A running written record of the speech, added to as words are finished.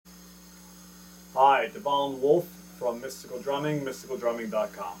Hi, Devon Wolf from Mystical Drumming,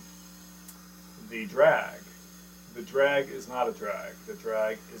 mysticaldrumming.com. The drag. The drag is not a drag. The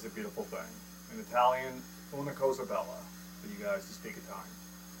drag is a beautiful thing. In Italian, una cosa bella, for you guys who speak Italian.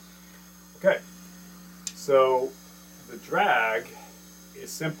 Okay, so the drag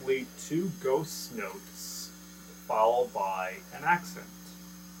is simply two ghost notes followed by an accent.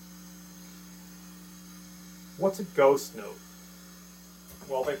 What's a ghost note?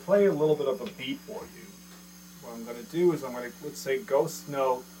 Well, they play a little bit of a beat for you. What I'm going to do is I'm going to, let's say, ghost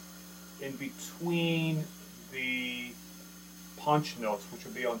note in between the punch notes, which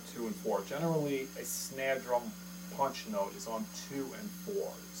would be on 2 and 4. Generally, a snare drum punch note is on 2 and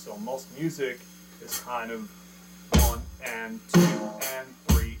 4. So most music is kind of 1 and 2 and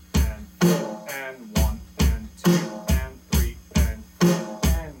 3 and 4 and 1 and 2 and 3 and 4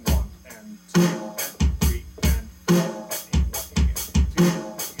 and 1 and 2 and 3 and 4 and 2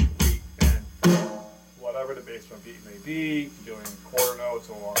 and 3 and 4. Whatever the bass drum beat may be, if you're doing quarter notes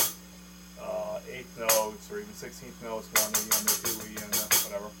or 8th notes or even 16th notes, 1 E and 2 E and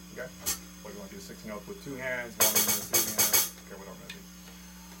whatever, okay? Or you want to do 16 notes with 2 hands, 1 E and 2 E and okay, whatever it may be.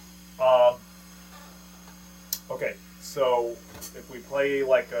 Okay, so if we play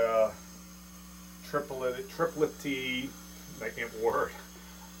like a triplet-y, making it word,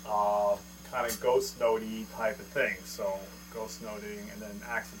 kind of ghost note-y type of thing. So ghost noting and then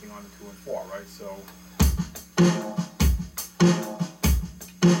accenting on the 2 and 4, right? So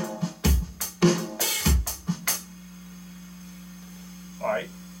alright,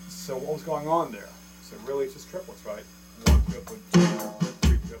 so what was going on there? So really it's just triplets, right? 1 triplet, 2 triplet,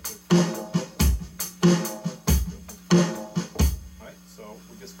 3 triplet, 4 triplet. Right? So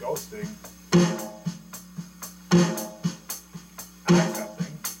we're just ghosting,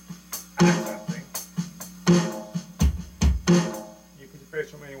 accenting. You can just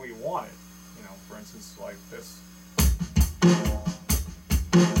base it any way you want it. You know, for instance, like this.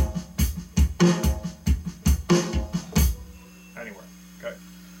 Anywhere, okay.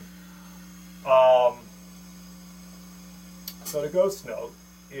 So the ghost note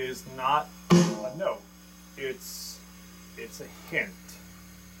is not a note. It's a hint.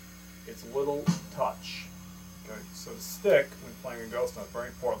 It's a little touch. Okay. So the stick, when playing a ghost note, very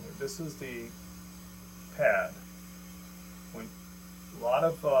importantly, this is the pad. When a lot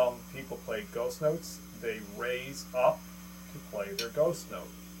of people play ghost notes, they raise up to play their ghost note.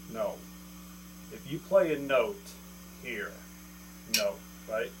 No. If you play a note here, note,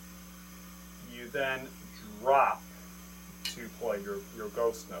 right? You then drop to play your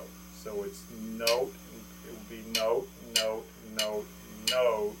ghost note. So it's note, it will be note, note, note,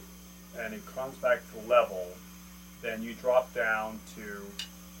 note, and it comes back to level. Then you drop down to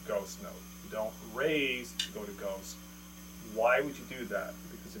ghost note. You don't raise to go to ghost. Why would you do that?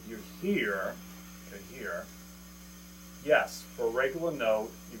 Because if you're here, okay, here, yes, for a regular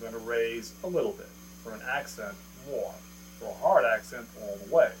note, you're going to raise a little bit. For an accent, more. For a hard accent, all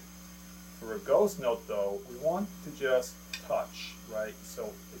the way. For a ghost note, though, we want to just touch, right?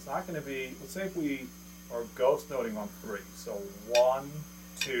 So it's not going to be, let's say if we are ghost noting on 3. So 1,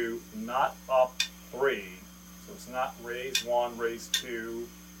 2, not up 3. So it's not raise 1, raise 2,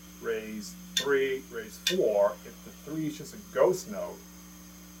 raise 3, raise 4. If the 3 is just a ghost note,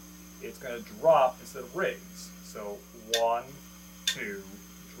 it's going to drop instead of raise. So 1, 2,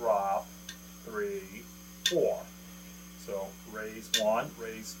 drop, 3, 4. So raise 1,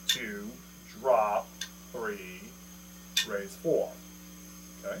 raise 2, drop, 3, raise 4.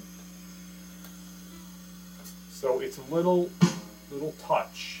 Okay? So it's a little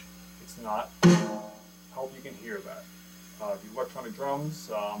touch. It's not, I hope you can hear that. The electronic drums,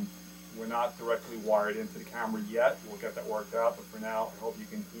 we're not directly wired into the camera yet. We'll get that worked out, but for now, I hope you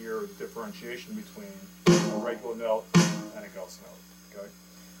can hear the differentiation between a regular note and a ghost note. Okay?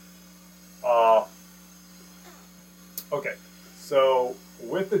 Okay, so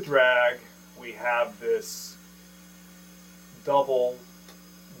with the drag, we have this double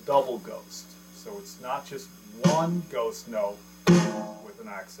ghost. So it's not just one ghost note with an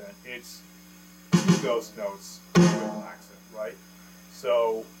accent, it's 2 ghost notes with an accent, right?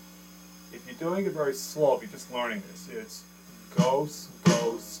 So if you're doing it very slow, if you're just learning this, it's ghost,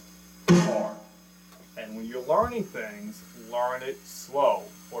 ghost, hard. And when you're learning things, learn it slow.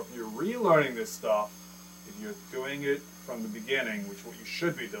 Or if you're relearning this stuff, if you're doing it from the beginning, which is what you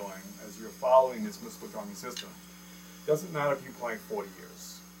should be doing as you're following this mystical drumming system, it doesn't matter if you're playing 40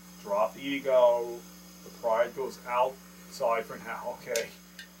 years. Drop the ego, the pride goes outside for now, okay?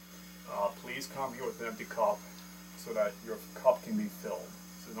 Please come here with an empty cup so that your cup can be filled.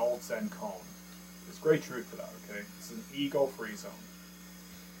 It's an old Zen cone. There's great truth to that, okay? It's an ego-free zone.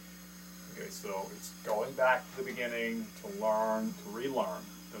 Okay, so it's going back to the beginning to learn, to relearn.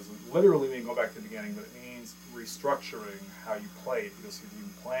 Doesn't literally mean go back to the beginning, but it means restructuring how you play it, because if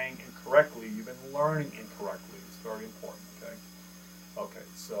you've been playing incorrectly, you've been learning incorrectly. It's very important, okay? Okay,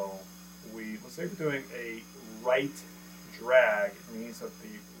 so let's say we're doing a right drag. It means that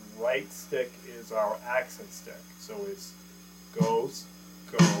the right stick is our accent stick. So it's goes,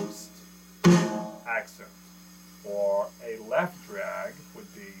 ghost, accent. Or a left drag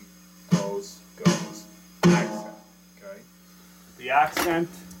would be goes, ghost, accent, okay? The accent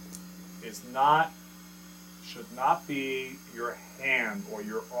should not be your hand or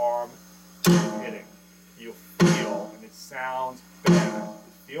your arm hitting. You feel, and it sounds bad.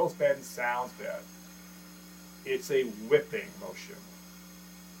 It feels bad and sounds bad. It's a whipping motion.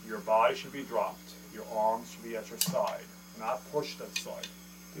 Your body should be dropped. Your arms should be at your side, not pushed aside.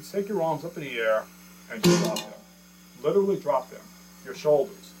 Just take your arms up in the air and just drop them. Literally drop them. Your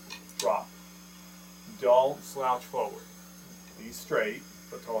shoulders, drop. Don't slouch forward. Be straight,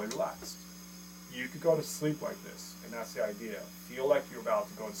 but totally relaxed. You could go to sleep like this, and that's the idea. Feel like you're about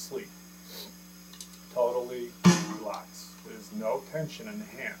to go to sleep. Totally relax. There's no tension in the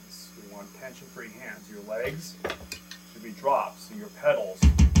hands. We want tension-free hands. Your legs should be dropped, so your pedals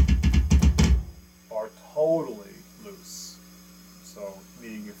are totally loose. So,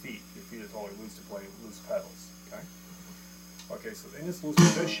 meaning your feet. Your feet are totally loose to play loose pedals. Okay? Okay, so in this loose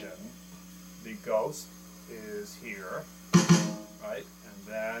position, the ghost is here, right? And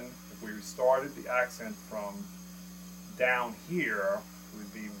then if we started the accent from down here, it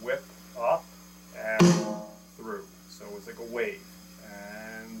would be whip up and through. So it's like a wave.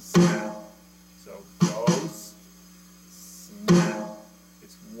 And snap. So ghost, snap.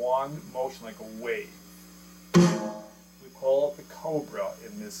 It's one motion like a wave. We call it the cobra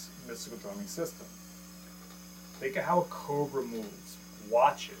in this mystical drumming system. Think of how a cobra moves.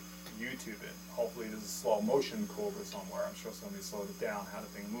 Watch it. YouTube it. Hopefully there's a slow motion cobra somewhere. I'm sure somebody slowed it down how the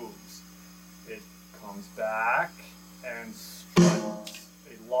thing moves. It comes back and struts.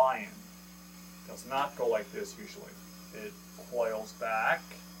 A lion does not go like this usually. It coils back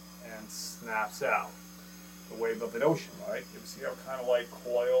and snaps out. The wave of an ocean, right? You see how it kind of like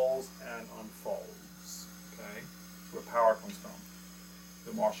coils and unfolds. Okay? That's where power comes from.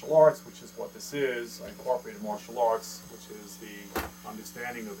 The martial arts, which is what this is, I incorporated martial arts, which is the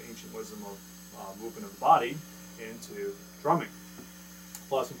understanding of ancient wisdom of movement of the body, into drumming.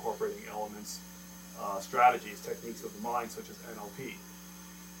 Plus incorporating elements, strategies, techniques of the mind, such as NLP,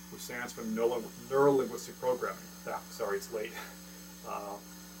 which stands for Neuro-Linguistic Programming. Sorry, it's late.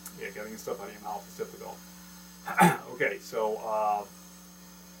 Yeah, getting stuff out of your mouth is difficult. Okay, so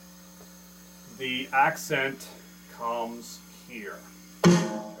the accent comes here.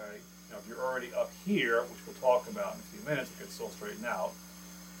 Okay, now if you're already up here, which we'll talk about in a few minutes, it gets all straightened out,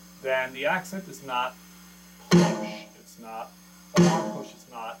 then the accent is not push, it's not arm push, it's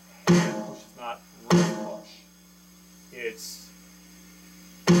not hand push, it's not wrist push. It's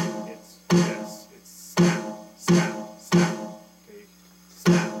this, it's snap, snap, snap, okay,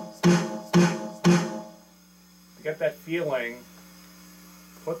 snap, snap, snap, snap. To get that feeling,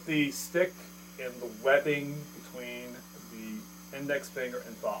 put the stick in the webbing between the index finger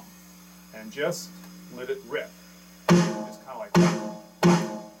and thumb, and just let it rip. It's kind of like whack, whack,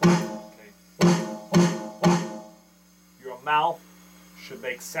 whack, okay, whack, whack, whack. Your mouth should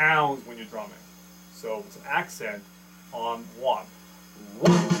make sounds when you're drumming. So it's an accent on one.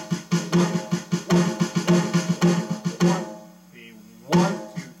 One, one, one. The 1,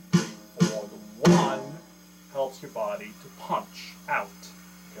 2, 3, 4. The one helps your body to punch out.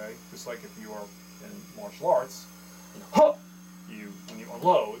 Okay, just like if you are in martial arts, when you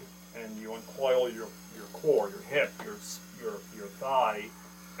unload and you uncoil your core, your hip, your thigh,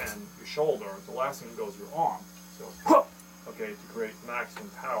 and your shoulder, the last thing goes your arm. So, okay, to create maximum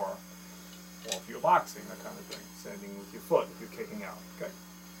power. Or if you're boxing, that kind of thing. Same thing with your foot if you're kicking out. Okay.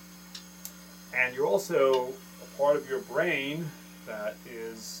 And you're also a part of your brain that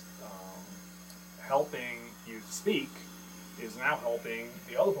is helping you to speak, is now helping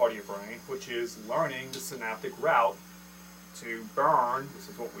the other part of your brain, which is learning the synaptic route to burn. This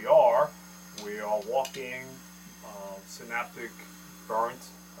is what we are. We are walking synaptic burnt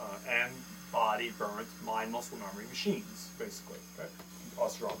and body burnt mind muscle memory machines, basically. Okay?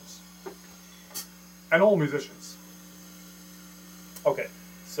 Us drummers. And all musicians. Okay,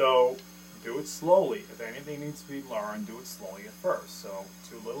 so do it slowly. If anything needs to be learned, do it slowly at first. So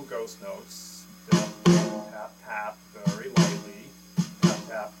 2 little ghost notes. Tap, tap, very lightly. Tap,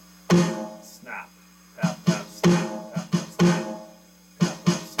 tap, snap. Tap, tap, snap. Tap, tap, snap. Tap,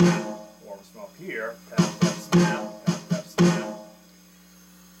 tap, snap. Or from up here. Tap, tap, snap. Tap, tap, snap.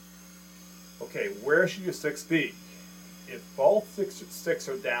 Okay, where should your sticks be? If both sticks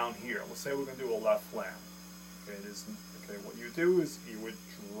are down here, let's say we're going to do a left flam. Okay, what you do is you would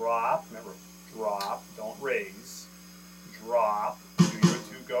drop, remember, drop, don't raise, drop, do your 2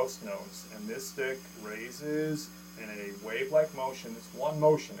 ghost notes, and this stick raises in a wave-like motion. It's one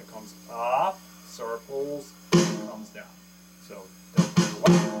motion. It comes up, circles, and comes down. So,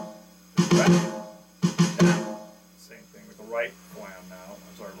 left, down. Same thing with the right flam now.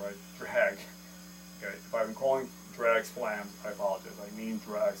 I'm sorry, right drag. Okay, if I've been calling drags flams, I apologize. I mean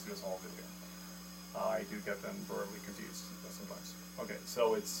drags, just all video. I do get them verbally confused sometimes. Okay,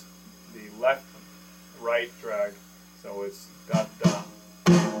 so it's the left, right drag. So it's da da.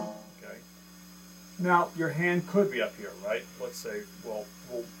 Okay. Now your hand could be up here, right? Let's say, well,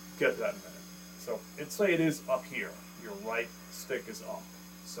 we'll get to that in a minute. So let's say it is up here. Your right stick is up.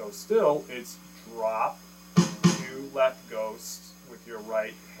 So still, it's drop, 2 left ghosts with your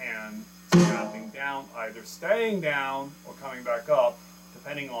right hand snapping down, either staying down or coming back up,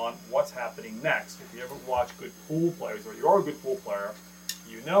 depending on what's happening next. If you ever watch good pool players, or you're a good pool player,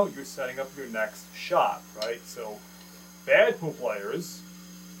 you know you're setting up your next shot, right? So bad pool players,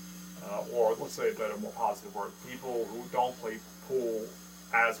 or let's say a better, more positive word, people who don't play pool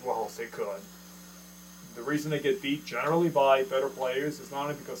as well as they could, the reason they get beat generally by better players is not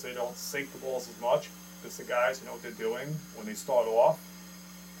only because they don't sink the balls as much, it's the guys who know what they're doing when they start off.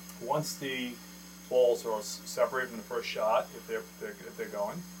 Once the balls are separated from the first shot, if they're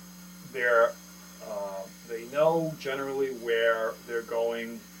going, they know generally where they're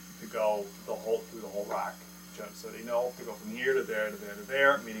going to go through the whole rack. So they know to go from here to there to there to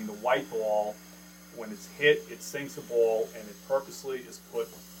there, meaning the white ball, when it's hit, it sinks the ball and it purposely is put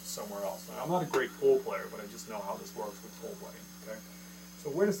somewhere else. Now, I'm not a great pool player, but I just know how this works with pool playing. Okay, so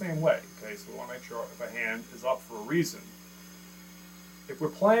we're the same way. Okay, so we want to make sure if a hand is up for a reason. If we're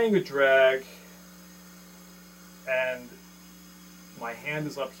playing a drag and my hand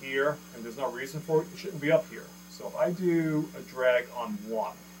is up here and there's no reason for it, it shouldn't be up here. So if I do a drag on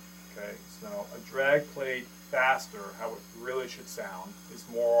 1, okay, so a drag played faster, how it really should sound, is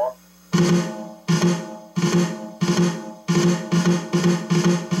more.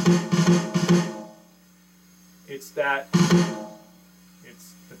 It's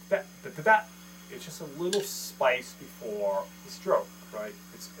it's just a little spice before the stroke, right?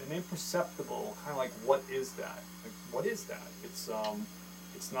 It's an imperceptible, kind of like, what is that? Like, what is that? It's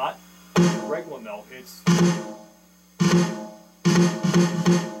not a regular note, it's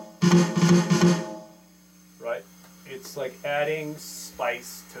right? It's like adding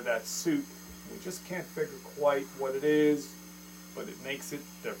spice to that soup. We just can't figure quite what it is, but it makes it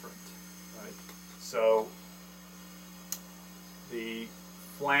different, right? So the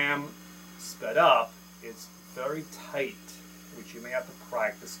flam sped up, it's very tight, which you may have to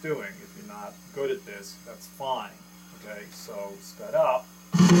practice doing. If you're not good at this, that's fine. Okay, so sped up.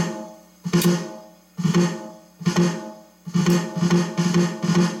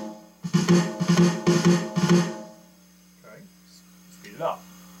 Okay, speed it up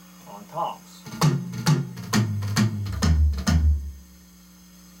on toms.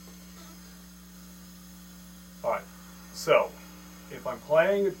 All right, so if I'm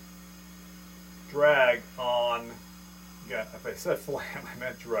playing a drag on, yeah, if I said flam, I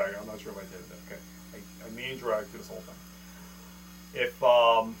meant drag. I'm not sure if I did that. Okay, I mean drag through this whole thing. If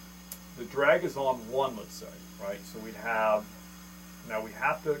the drag is on 1, let's say, right? So we'd have, now we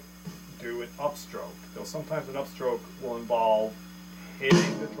have to do an upstroke. Though sometimes an upstroke will involve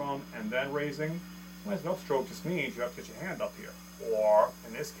hitting the drum and then raising. Sometimes an upstroke just means you have to get your hand up here. Or,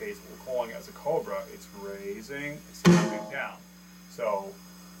 in this case, what we're calling as a cobra, it's raising, it's snapping down. So,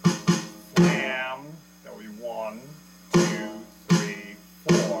 flam, that would be 1, 2, 3,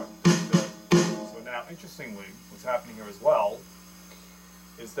 4. So now, interestingly, what's happening here as well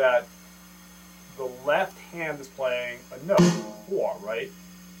is that the left hand is playing a note, 4, right?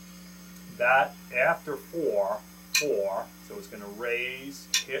 That after 4, so it's going to raise,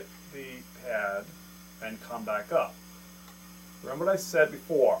 hit the pad, and come back up. Remember what I said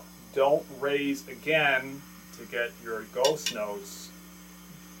before, don't raise again to get your ghost notes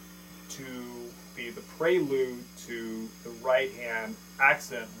to be the prelude to the right hand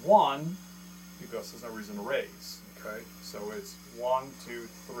accent 1, because there's no reason to raise. Okay, so it's 1, 2,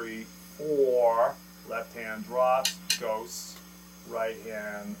 3, 4, left hand drops, ghosts, right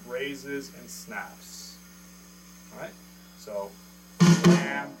hand raises and snaps. Alright, so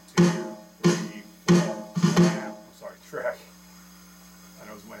slam, 2, 3, 4, slam, I'm sorry, drag. I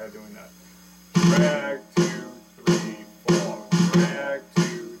know it was in my head doing that. Drag, 2, 3, 4, drag,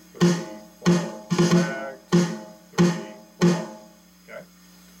 2, 3, 4, drag, 2, 3, 4. Okay?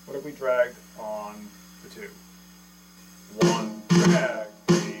 What if we dragged on the 2? 1, drag,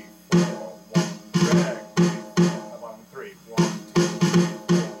 3, 4, 1, drag, 3, 4. How about on 3? 1, 2,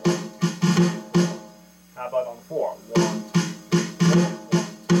 3, 4, 1, 2, 3, 4. How about on 4? 1, 2, 3, 4, 1,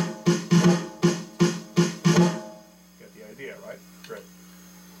 2, 3, 4. Get the idea, right? Great.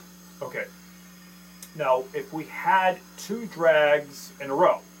 Okay. Now, if we had 2 drags in a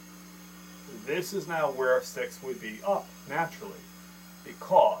row, this is now where 6 would be up naturally.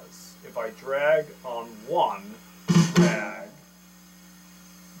 Because if I drag on 1 drag,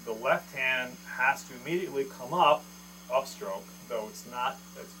 the left hand has to immediately come up, upstroke, though it's not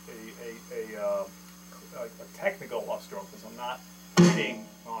a technical upstroke, because I'm not hitting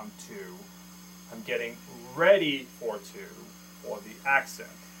on 2. I'm getting ready for 2 for the accent.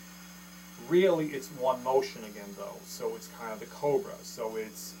 Really, it's one motion again, though, so it's kind of the cobra. So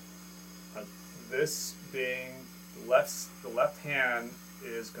it's this being the left hand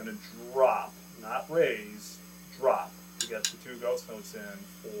is going to drop, not raise, drop to get the 2 ghost notes in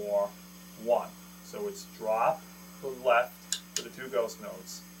for 1. So it's drop the left for the 2 ghost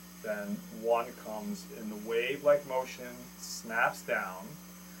notes, then 1 comes in the wave-like motion, snaps down.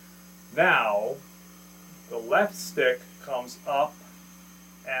 Now, the left stick comes up,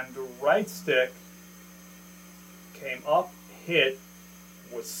 and the right stick came up, hit,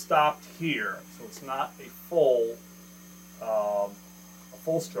 was stopped here. So it's not a full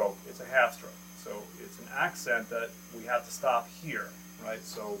stroke, it's a half stroke. So it's an accent that we have to stop here, right?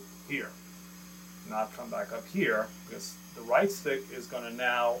 So here, not come back up here, because the right stick is going to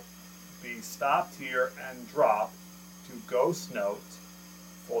now be stopped here and drop to ghost note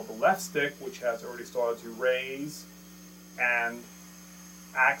for the left stick, which has already started to raise and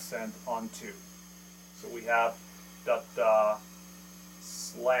accent on 2. So we have da-da,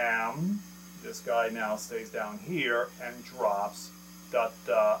 slam, this guy now stays down here and drops,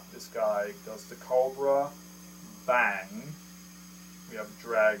 da-da, this guy does the cobra, bang, we have a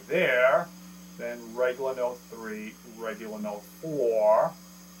drag there, then regular note 3, regular note 4,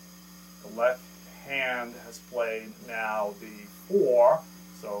 the left hand has played now the 4,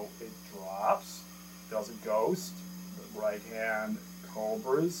 so it drops, does a ghost, the right hand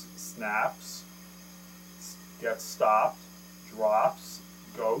cobras, snaps, gets stopped, drops,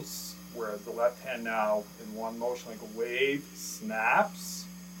 ghosts, where the left hand now in one motion like a wave snaps,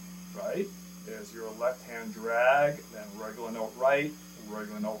 right? There's your left hand drag, then regular note right,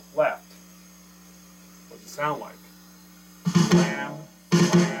 regular note left. What does it sound like? Slam,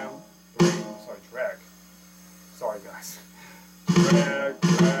 slam, 3, sorry, drag. Sorry guys. Drag,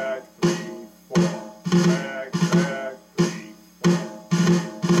 drag, 3, 4, drag, drag, 3, 4.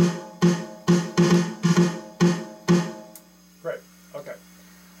 Great, okay.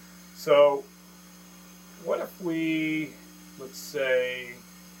 So, what if we, let's say,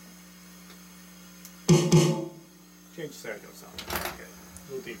 change the stereo sound. Okay,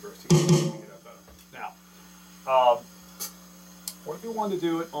 a little deeper so you can get that better. Now, what if we want to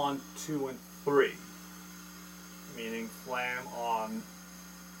do it on 2 and 3? Meaning flam on,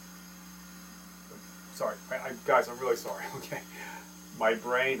 sorry, guys, I'm really sorry, okay? My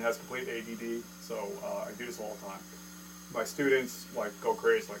brain has complete ADD, so I do this all the time. My students like go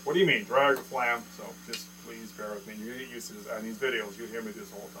crazy, like, what do you mean, drag or flam? So just please bear with me. You get used to this, and these videos, you hear me do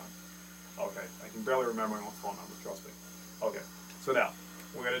this all the time. Okay, I can barely remember my own phone number, trust me. Okay, so now,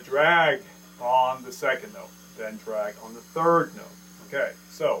 we're going to drag on the second note, then drag on the third note. Okay,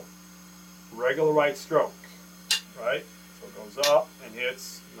 so, regular right stroke, right? So it goes up and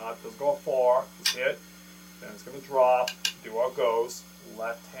hits, doesn't go far, just hit, then it's going to drop, do our ghost,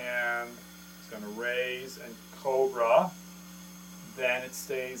 left hand is going to raise and cobra, then it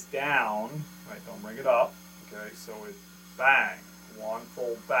stays down, right, don't bring it up, okay, so it bang, one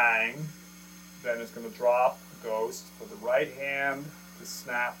full bang, then it's going to drop, ghost for the right hand to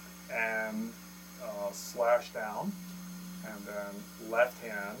snap and slash down, and then left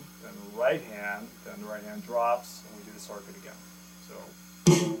hand, then right hand, then the right hand drops, and we do the circuit again. So.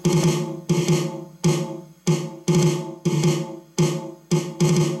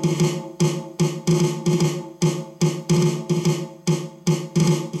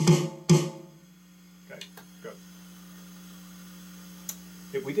 Okay, good.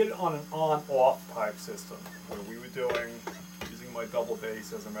 If we did it on an on-off type system, where we were using my double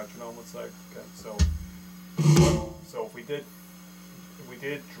bass as a metronome, let's say, okay, so if we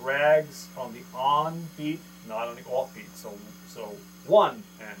did drags on the on beat, not on the off beat, so 1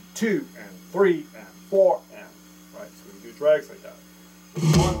 and 2 and 3 and 4 and, right, so we do drags like that.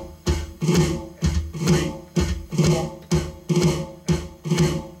 1 and 2 and 3 and 4 and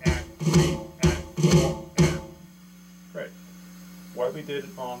 2 and 3 and 4 and, great. What if we did it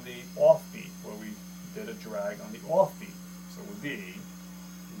on on the offbeat, where we did a drag on the offbeat. So it would be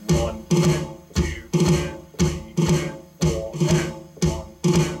 1, 2, 10, 3, 10, 4, 10. 1,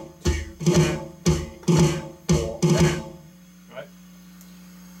 2, 10, 3, 4, 10. Right?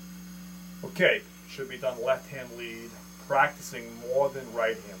 Okay, should be done left-hand lead, practicing more than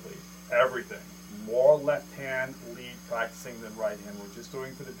right-hand lead. Everything. More left-hand lead practicing than right-hand. We're just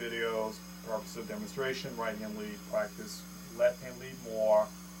doing for the videos, purpose of demonstration, right-hand lead practice, left-hand lead more,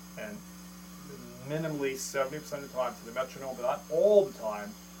 and minimally 70% of the time to the metronome, but not all the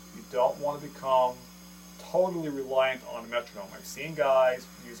time. You don't want to become totally reliant on a metronome. I've seen guys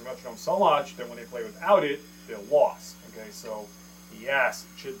use a metronome so much that when they play without it, they're lost. Okay, so yes,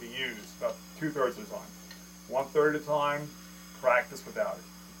 it should be used about 2/3 of the time. 1/3 of the time, practice without it.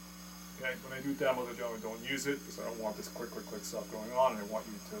 Okay, when I do demos, I generally don't use it because I don't want this click stuff going on, and I want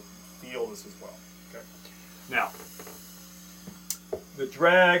you to feel this as well. Okay, now the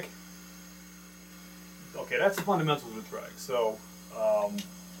drag. Okay, that's the fundamentals of the drag. So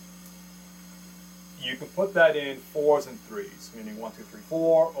you can put that in 4s and 3s, meaning 1, 2, 3,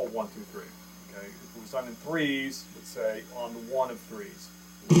 4, or 1, 2, 3. Okay, if it was done in 3s, let's say on the 1 of 3s.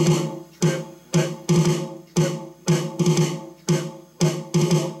 Trip, let, trip, let, trip,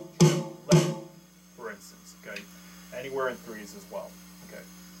 let, for instance. Okay, anywhere in 3s as well. Okay,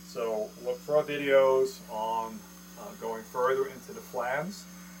 so look for our videos on going further into the flams.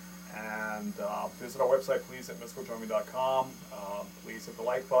 And visit our website, please, at musicaldrumming.com. Please hit the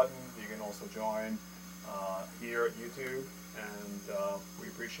like button. You can also join here at YouTube. And we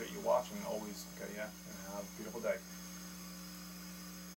appreciate you watching always. Okay, yeah, and have a beautiful day.